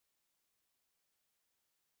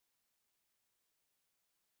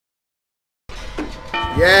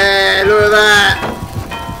Yeah, look at that.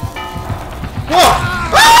 What?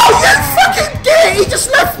 Oh, you fucking git! He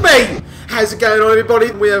just left me! How's it going on,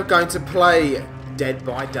 everybody? We are going to play Dead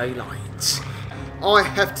by Daylight. I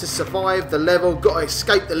have to survive the level, got to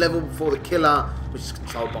escape the level before the killer, which is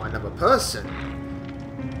controlled by another person,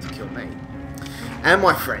 to kill me. And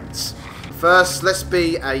my friends. First, let's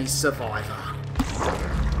be a survivor.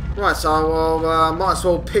 Right, so I might as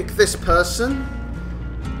well pick this person.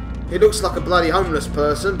 He looks like a bloody homeless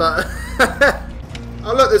person, but...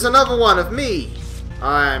 Oh look, there's another one of me.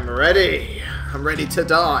 I'm ready. I'm ready to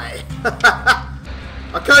die.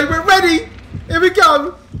 Okay, we're ready. Here we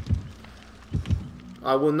go.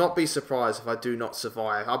 I will not be surprised if I do not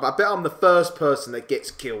survive. I bet I'm the first person that gets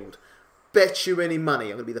killed. Bet you any money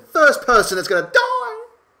I'm going to be the first person that's going to die.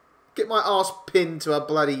 Get my ass pinned to a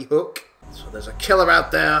bloody hook. So there's a killer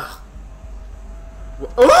out there.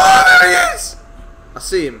 Oh, there he is! I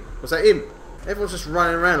see him. Was that him? Everyone's just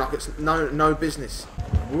running around like it's no business.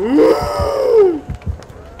 Woo!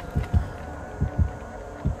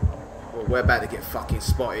 Well, we're about to get fucking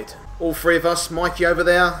spotted. All three of us, Mikey over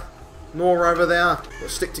there, Nora over there, we'll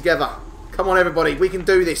stick together. Come on everybody, we can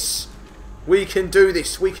do this. We can do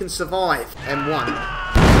this, we can survive. M1.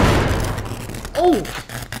 Oh!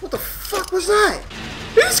 What the fuck was that?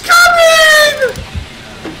 He's coming!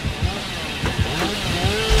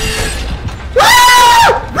 Run!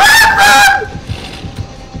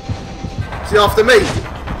 Is he after me?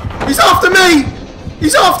 He's after me!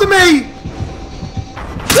 He's after me!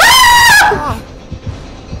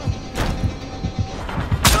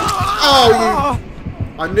 Oh,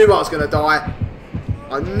 you... I knew I was going to die.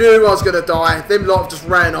 I knew I was going to die. Them lot just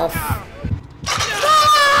ran off.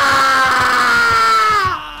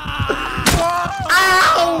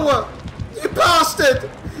 Ow! You bastard!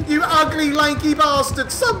 You ugly, lanky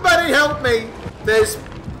bastard! Somebody help me! There's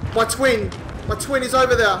my twin. My twin is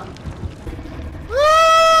over there.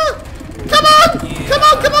 Ah! Come on! Come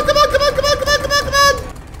on! Come on! Come on! Come on! Come on! Come on! Come on! Come on!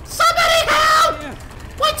 Somebody help!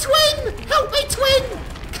 My twin! Help me, twin!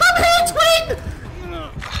 Come here, twin!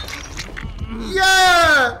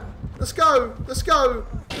 Yeah! Let's go! Let's go!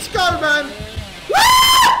 Let's go, man!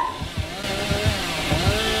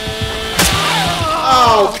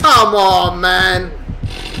 Oh, come on, man!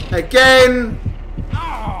 Again!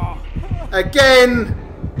 Again!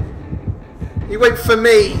 He went for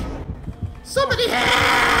me! Somebody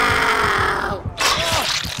help!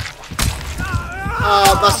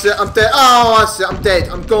 Oh, that's it, I'm dead. Oh, that's it, I'm dead.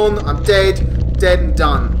 I'm gone, I'm dead. Dead and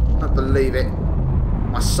done. I don't believe it.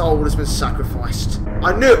 My soul has been sacrificed.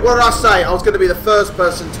 I knew it. What did I say? I was going to be the first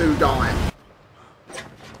person to die.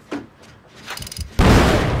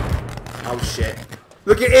 Oh, shit.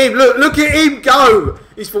 Look at him! Look at him go!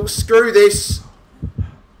 He's thought, screw this.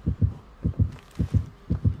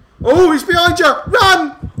 Oh, he's behind you!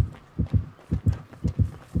 Run!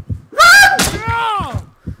 Run!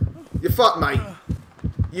 You're fucked, mate.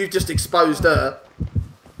 You've just exposed her.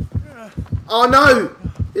 Oh no!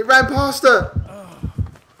 It ran past her.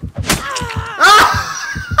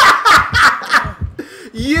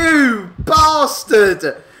 You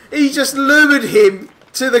bastard! He just lured him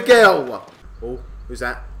to the girl. Oh, who's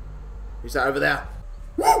that? Who's that over there?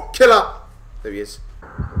 Woo! Killer! There he is.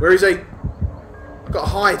 Where is he? I've got to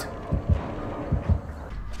hide.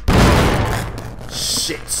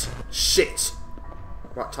 Shit. Shit.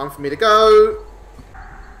 Right, time for me to go.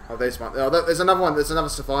 Oh, there's one. Oh, there's another one. There's another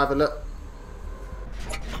survivor. Look.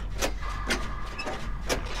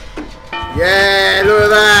 Yeah, look at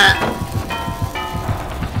that.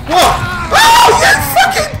 What? Oh, you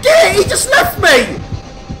fucking git! He just left me.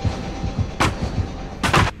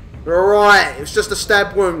 We're alright. It was just a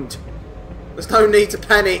stab wound. There's no need to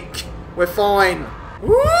panic. We're fine.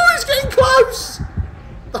 Woo! He's getting close.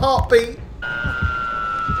 The heartbeat.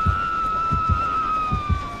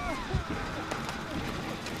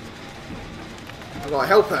 I've got to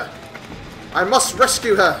help her. I must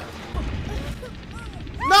rescue her.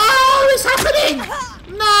 No! It's happening!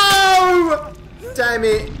 No! Damn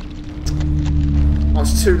it. I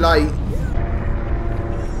was too late.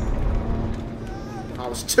 I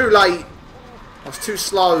was too late. I was too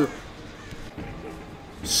slow.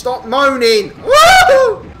 Stop moaning!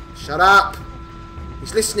 Woo! Shut up.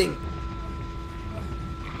 He's listening.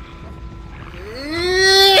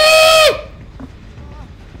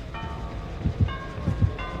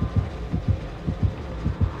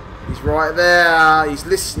 He's right there. He's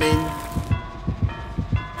listening.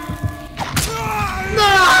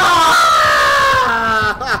 No!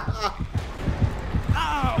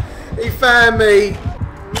 He found me.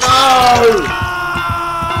 No!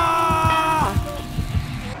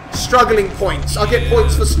 Struggling points. I get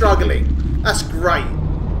points for struggling. That's great.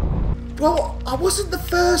 Well, I wasn't the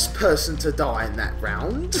first person to die in that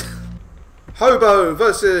round. Hobo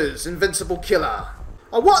versus Invincible Killer.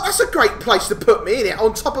 Oh, what? That's a great place to put me, innit?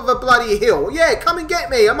 On top of a bloody hill. Yeah, come and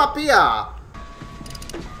get me. I'm up here.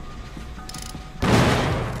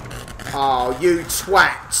 Oh, you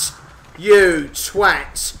twat. You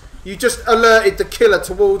twat. You just alerted the killer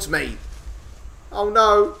towards me. Oh,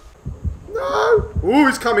 no. No. Oh,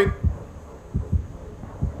 he's coming.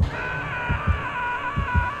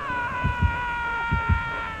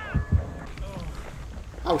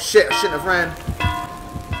 Oh, shit. I shouldn't have ran.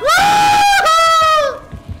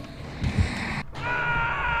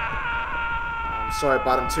 I'm sorry,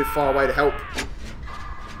 bud. I'm too far away to help.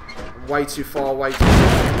 I'm way too far away.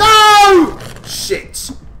 No!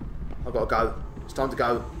 Shit. I've got to go. It's time to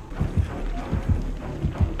go.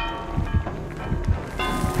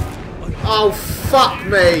 Oh, fuck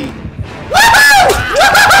me. Woohoo!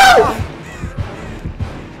 Woohoo!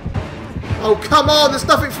 Oh, come on. There's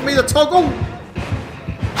nothing for me to toggle.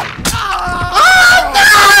 Oh, no!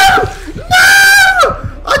 No!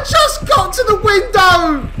 I just got to the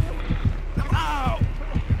window.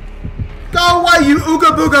 Go away, you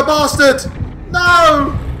ooga booga bastard.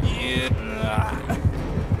 No!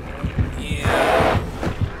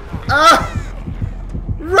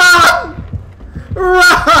 Run!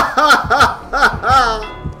 Run!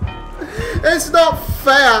 It's not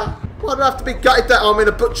fair. Why do I have to be gutted that I'm in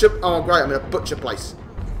a butcher? Oh, great, I'm in a butcher place.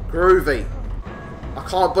 Groovy. I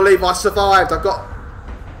can't believe I survived. I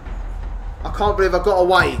can't believe I got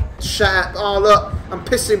away. Shout! Oh, look, I'm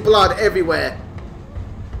pissing blood everywhere.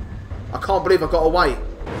 I can't believe I got away.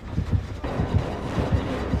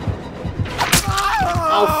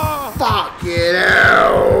 Oh, fucking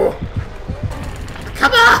hell!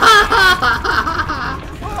 Come on!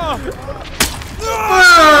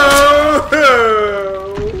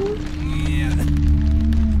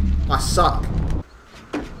 I suck.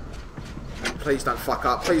 Please don't fuck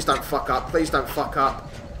up. Please don't fuck up. Please don't fuck up.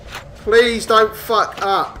 Please don't fuck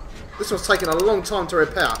up. This one's taking a long time to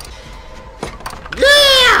repair.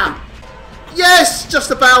 Yeah! Yes!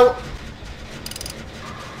 Just about.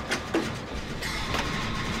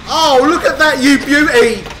 Oh, look at that, you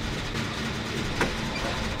beauty!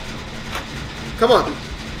 Come on.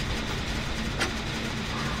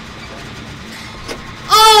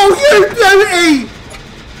 Oh, you beauty!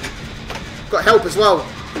 Got help as well.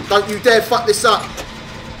 Don't you dare fuck this up.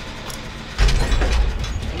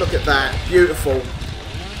 Look at that. Beautiful.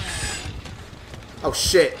 Oh,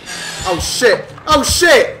 shit. Oh, shit. Oh,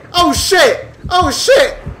 shit. Oh, shit. Oh,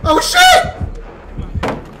 shit. Oh, shit.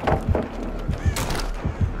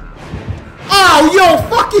 Oh, you're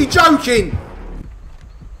fucking joking.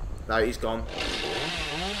 No, he's gone.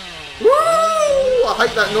 Woo! I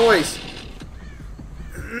hate that noise.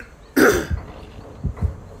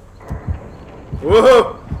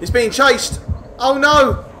 Whoa! He's being chased. Oh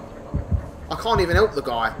no! I can't even help the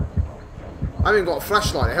guy. I haven't got a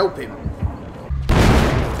flashlight to help him.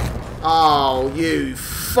 Oh, you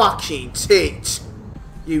fucking tit.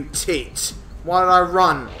 You tit. Why did I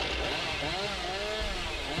run?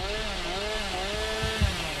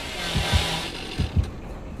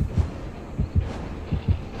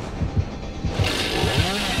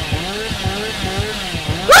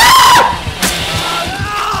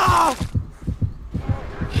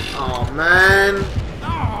 Oh man.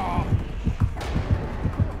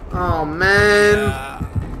 Oh man.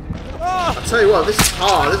 I tell you what, this is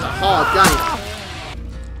hard. This is a hard game.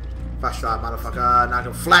 Flashlight, motherfucker. Now I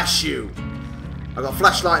can flash you. I got a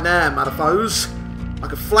flashlight now, motherfuckers. I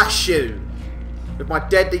can flash you with my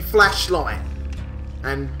deadly flashlight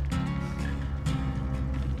and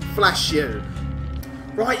flash you.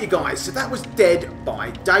 Right, you guys. So that was Dead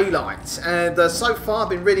by Daylight, and so far I've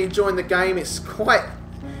been really enjoying the game. It's quite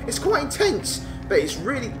intense, but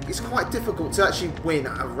it's quite difficult to actually win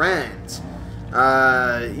a round.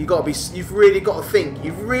 You've really got to think,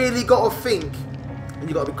 and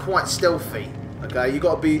you've got to be quite stealthy. Okay, you've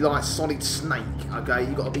got to be like Solid Snake. Okay,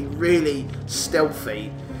 you've got to be really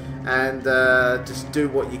stealthy and just do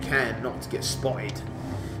what you can not to get spotted.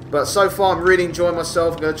 But so far I'm really enjoying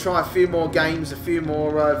myself. I'm going to try a few more games, a few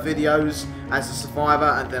more videos as a survivor,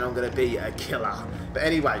 and then I'm going to be a killer. But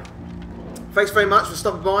anyway, thanks very much for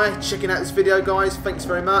stopping by, checking out this video, guys. Thanks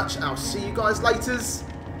very much. I'll see you guys later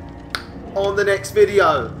on the next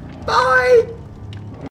video. Bye!